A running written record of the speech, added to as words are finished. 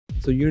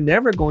So you're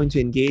never going to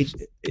engage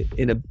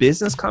in a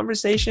business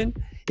conversation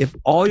if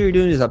all you're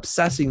doing is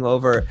obsessing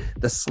over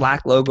the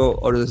Slack logo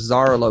or the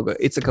Zara logo.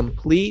 It's a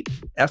complete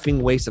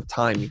effing waste of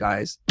time, you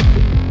guys.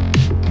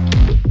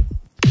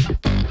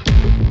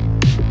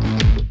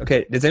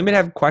 Okay, does anybody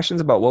have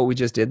questions about what we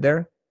just did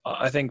there?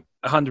 I think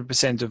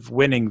 100% of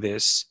winning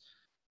this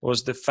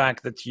was the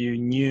fact that you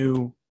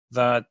knew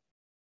that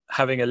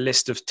having a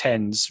list of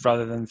tens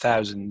rather than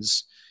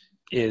thousands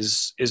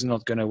is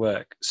not going to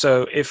work.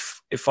 So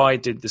if I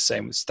did the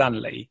same with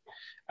Stanley,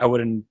 I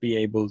wouldn't be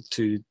able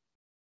to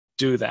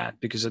do that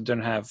because I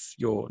don't have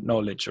your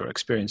knowledge or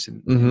experience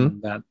in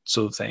that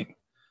sort of thing.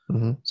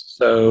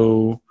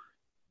 So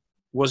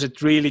was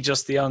it really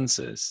just the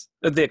answers,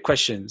 the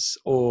questions,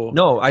 or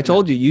no? I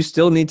told you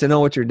still need to know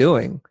what you're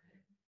doing.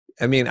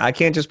 I mean, I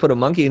can't just put a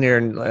monkey in here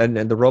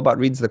and the robot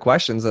reads the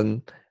questions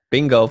and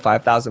bingo,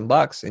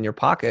 $5,000 in your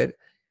pocket.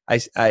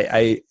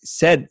 I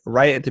said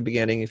right at the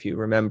beginning, if you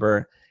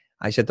remember,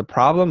 I said the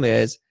problem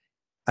is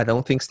I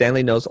don't think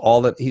Stanley knows all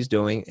that he's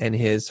doing, and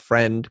his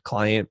friend,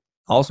 client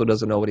also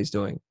doesn't know what he's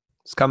doing.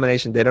 It's a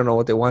combination. They don't know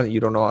what they want. You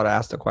don't know how to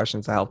ask the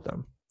questions to help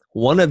them.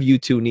 One of you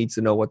two needs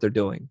to know what they're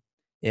doing.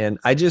 And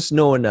I just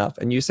know enough.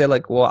 And you say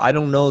like, well, I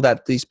don't know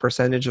that these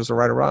percentages are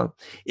right or wrong.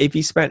 If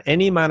you spent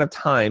any amount of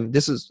time,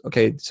 this is,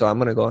 okay, so I'm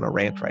going to go on a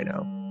rant right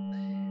now.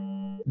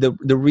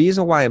 The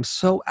reason why I'm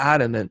so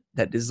adamant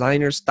that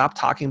designers stop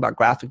talking about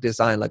graphic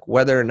design, like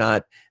whether or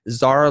not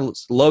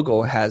Zara's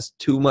logo has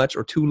too much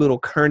or too little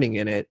kerning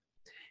in it,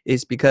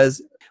 is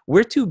because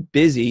we're too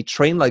busy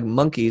trained like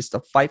monkeys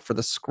to fight for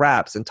the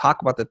scraps and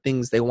talk about the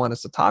things they want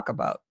us to talk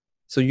about.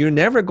 So you're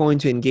never going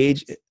to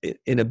engage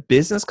in a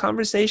business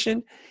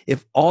conversation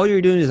if all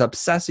you're doing is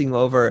obsessing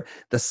over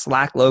the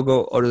Slack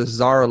logo or the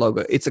Zara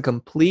logo. It's a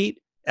complete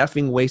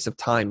effing waste of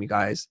time, you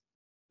guys.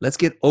 Let's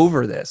get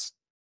over this.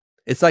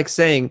 It's like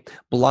saying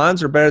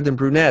blondes are better than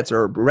brunettes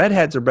or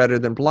redheads are better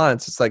than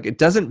blondes. It's like, it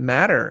doesn't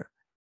matter.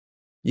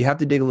 You have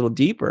to dig a little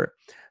deeper.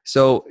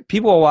 So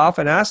people will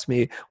often ask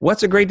me,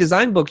 what's a great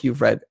design book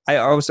you've read?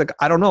 I was like,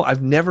 I don't know.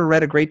 I've never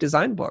read a great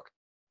design book.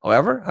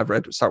 However, I've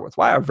read Start With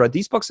Why. I've read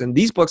these books, and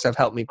these books have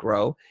helped me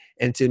grow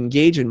and to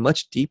engage in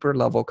much deeper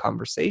level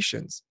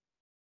conversations.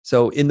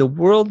 So in the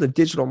world of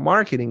digital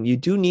marketing, you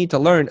do need to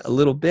learn a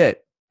little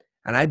bit.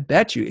 And I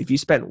bet you if you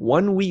spent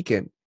one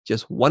weekend,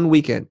 just one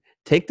weekend,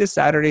 take this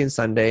Saturday and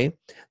Sunday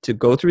to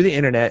go through the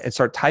internet and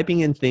start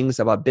typing in things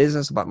about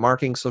business, about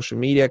marketing, social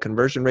media,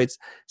 conversion rates,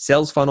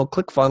 sales funnel,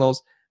 click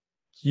funnels,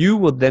 you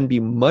will then be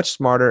much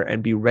smarter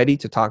and be ready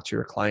to talk to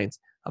your clients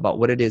about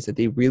what it is that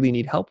they really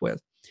need help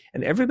with.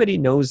 And everybody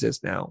knows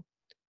this now.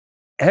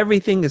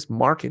 Everything is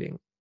marketing.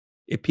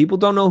 If people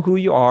don't know who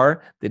you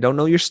are, they don't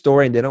know your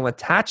story, and they don't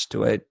attach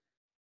to it,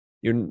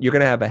 you're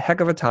going to have a heck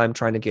of a time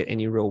trying to get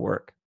any real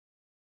work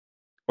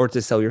or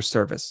to sell your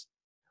service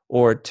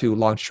or to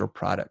launch your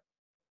product.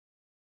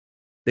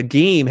 The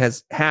game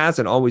has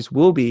and always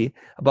will be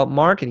about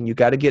marketing. You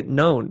got to get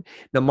known.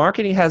 Now,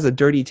 marketing has a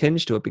dirty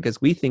tinge to it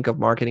because we think of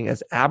marketing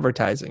as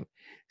advertising.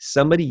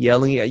 Somebody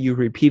yelling at you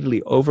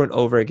repeatedly over and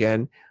over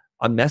again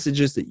on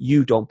messages that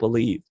you don't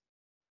believe,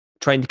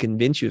 trying to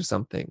convince you of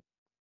something.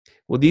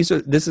 Well, this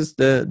is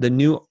the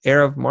new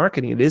era of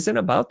marketing. It isn't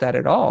about that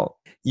at all.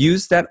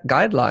 Use that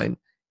guideline.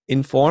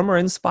 Inform or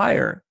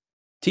inspire.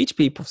 Teach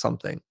people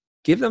something.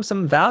 Give them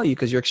some value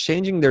because you're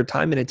exchanging their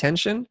time and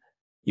attention.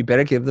 You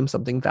better give them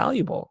something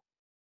valuable.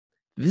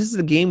 This is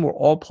the game we're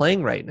all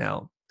playing right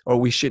now, or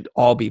we should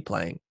all be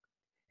playing.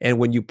 And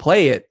when you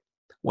play it,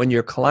 when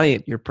your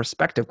client, your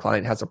prospective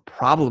client has a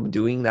problem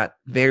doing that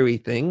very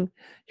thing,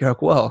 you're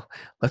like, well,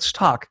 let's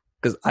talk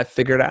because I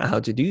figured out how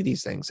to do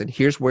these things. And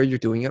here's where you're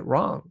doing it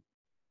wrong.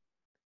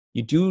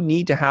 You do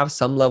need to have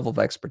some level of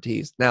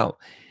expertise. Now,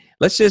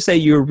 let's just say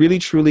you're really,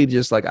 truly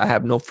just like, I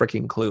have no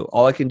freaking clue.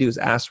 All I can do is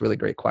ask really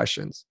great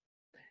questions.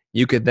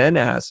 You could then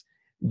ask,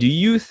 do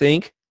you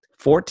think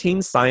 14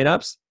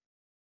 signups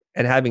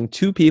and having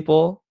 2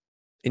 people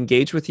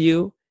engage with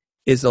you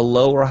is a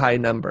low or high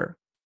number?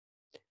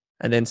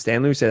 And then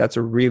Stanley would say, that's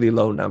a really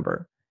low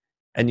number.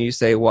 And you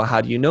say, well,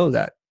 how do you know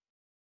that?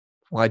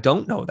 Well, I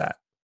don't know that.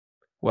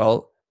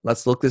 Well,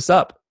 let's look this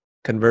up.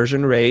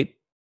 Conversion rate,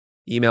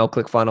 email,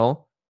 click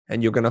funnel,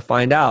 and you're going to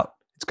find out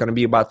it's going to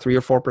be about 3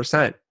 or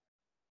 4%,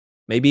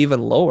 maybe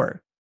even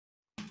lower.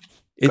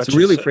 It's Gotcha.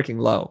 really freaking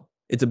low.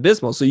 It's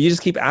abysmal. So you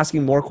just keep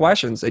asking more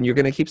questions and you're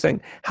going to keep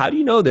saying, how do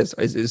you know this?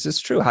 Is this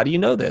true? How do you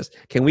know this?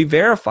 Can we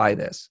verify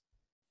this?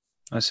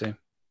 I see.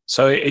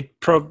 So it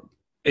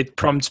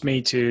prompts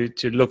me to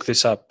look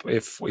this up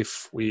if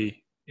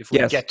we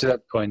Yes. get to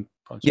that point.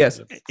 Yes.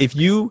 If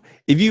you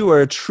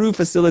are a true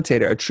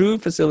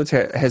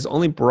facilitator has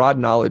only broad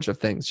knowledge of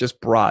things,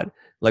 just broad.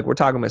 Like we're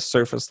talking about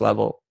surface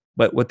level,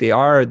 but what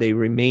they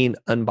remain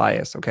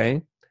unbiased.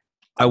 Okay.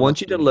 I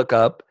want you to look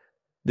up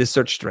this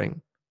search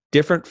string,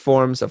 different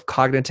forms of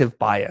cognitive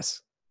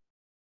bias.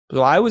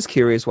 So I was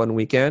curious one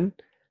weekend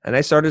and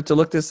I started to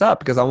look this up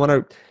because I want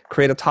to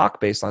create a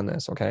talk based on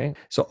this. Okay.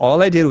 So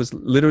all I did was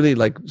literally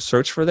like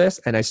search for this.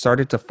 And I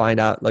started to find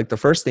out, like the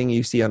first thing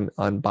you see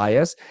on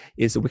bias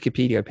is the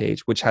Wikipedia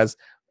page, which has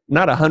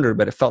not 100,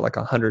 but it felt like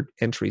 100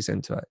 entries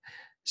into it.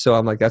 So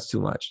I'm like, that's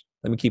too much.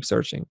 Let me keep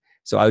searching.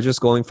 So I was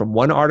just going from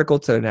one article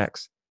to the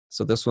next.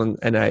 So this one,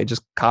 and I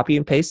just copy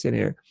and paste in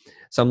here.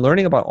 So I'm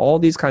learning about all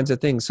these kinds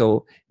of things.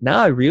 So now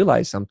I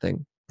realize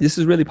something. This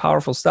is really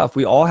powerful stuff.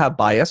 We all have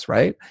bias,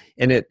 right?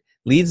 And it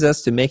leads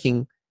us to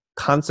making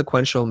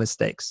consequential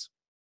mistakes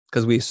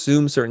because we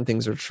assume certain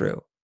things are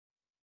true.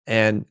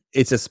 And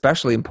it's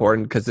especially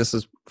important because this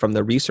is from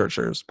the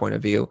researcher's point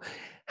of view,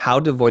 how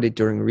to avoid it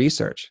during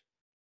research.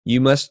 You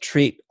must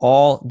treat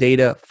all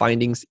data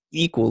findings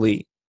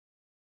equally,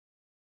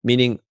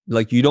 meaning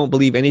like you don't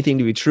believe anything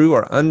to be true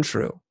or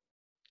untrue.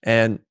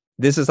 And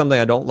this is something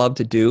I don't love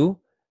to do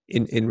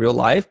in real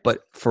life,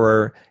 but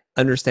for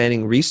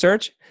understanding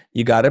research,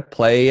 you got to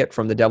play it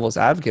from the devil's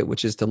advocate,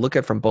 which is to look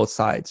at from both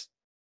sides.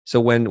 So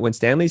when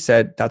Stanley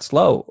said, that's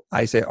low,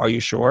 I say, are you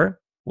sure?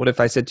 What if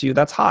I said to you,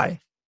 that's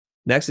high?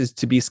 Next is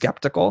to be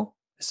skeptical,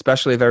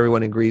 especially if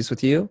everyone agrees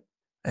with you.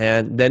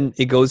 And then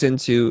it goes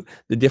into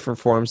the different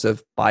forms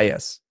of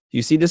bias.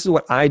 You see, this is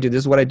what I do. This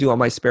is what I do on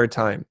my spare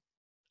time.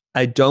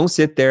 I don't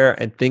sit there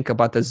and think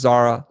about the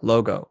Zara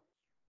logo.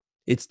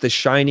 It's the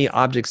shiny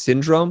object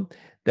syndrome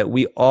that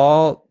we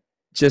all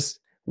just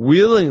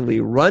willingly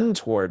run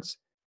towards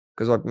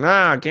because we're like,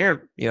 nah, I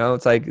can't.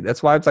 It's like,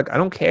 that's why it's like, I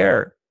don't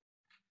care.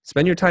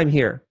 Spend your time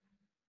here.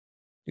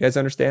 You guys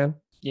understand?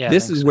 Yeah.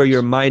 This is where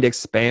your mind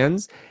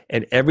expands.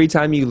 And every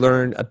time you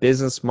learn a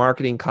business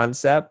marketing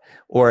concept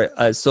or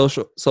a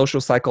social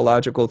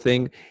psychological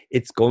thing,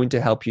 it's going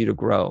to help you to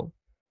grow.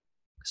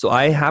 So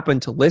I happen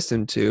to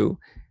listen to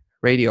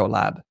Radio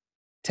Lab,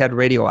 TED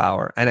Radio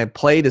Hour, and I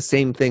play the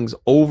same things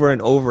over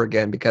and over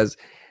again because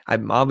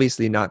I'm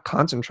obviously not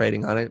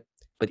concentrating on it,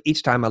 but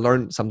each time I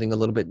learn something a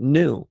little bit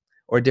new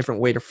or a different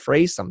way to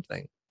phrase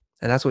something.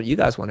 And that's what you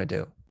guys want to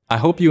do. I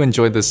hope you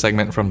enjoyed this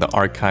segment from the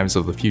archives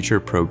of the Future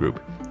Pro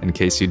Group. In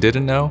case you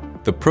didn't know,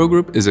 the Pro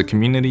Group is a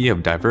community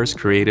of diverse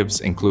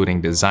creatives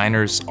including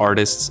designers,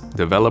 artists,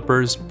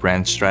 developers,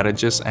 brand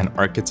strategists, and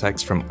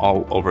architects from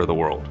all over the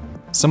world.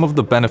 Some of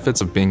the benefits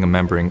of being a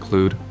member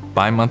include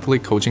bi-monthly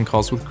coaching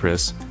calls with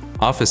Chris,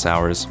 office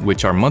hours,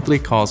 which are monthly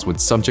calls with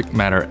subject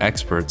matter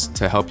experts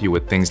to help you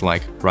with things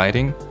like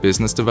writing,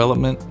 business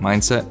development,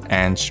 mindset,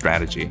 and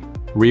strategy.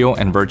 Real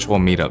and virtual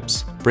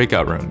meetups,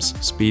 breakout rooms,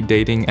 speed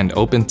dating, and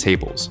open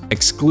tables.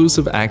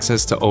 Exclusive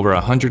access to over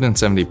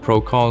 170 pro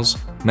calls,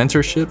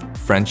 mentorship,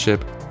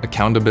 friendship,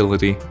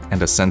 accountability,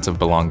 and a sense of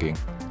belonging.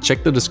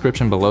 Check the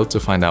description below to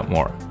find out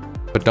more.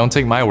 But don't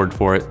take my word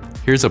for it.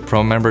 Here's a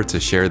pro member to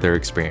share their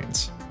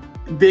experience.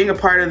 Being a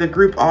part of the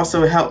group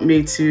also helped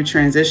me to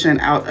transition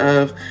out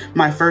of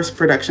my first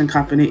production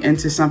company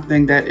into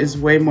something that is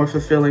way more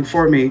fulfilling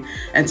for me.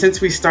 And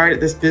since we started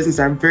this business,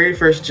 our very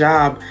first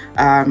job,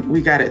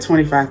 we got it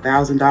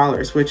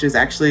 $25,000, which is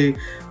actually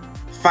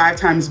 5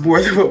 times more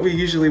than what we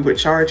usually would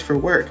charge for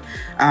work.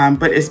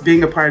 But it's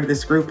being a part of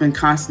this group and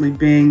constantly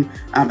being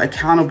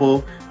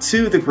accountable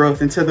to the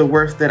growth and to the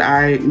worth that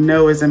I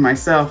know is in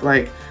myself.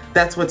 Like,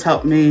 that's what's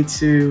helped me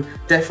to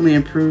definitely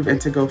improve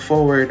and to go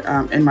forward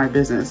in my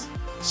business.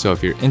 So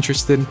if you're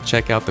interested,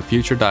 check out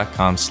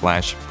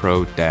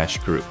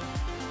thefuture.com/pro-group.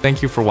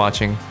 Thank you for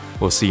watching.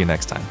 We'll see you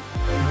next time.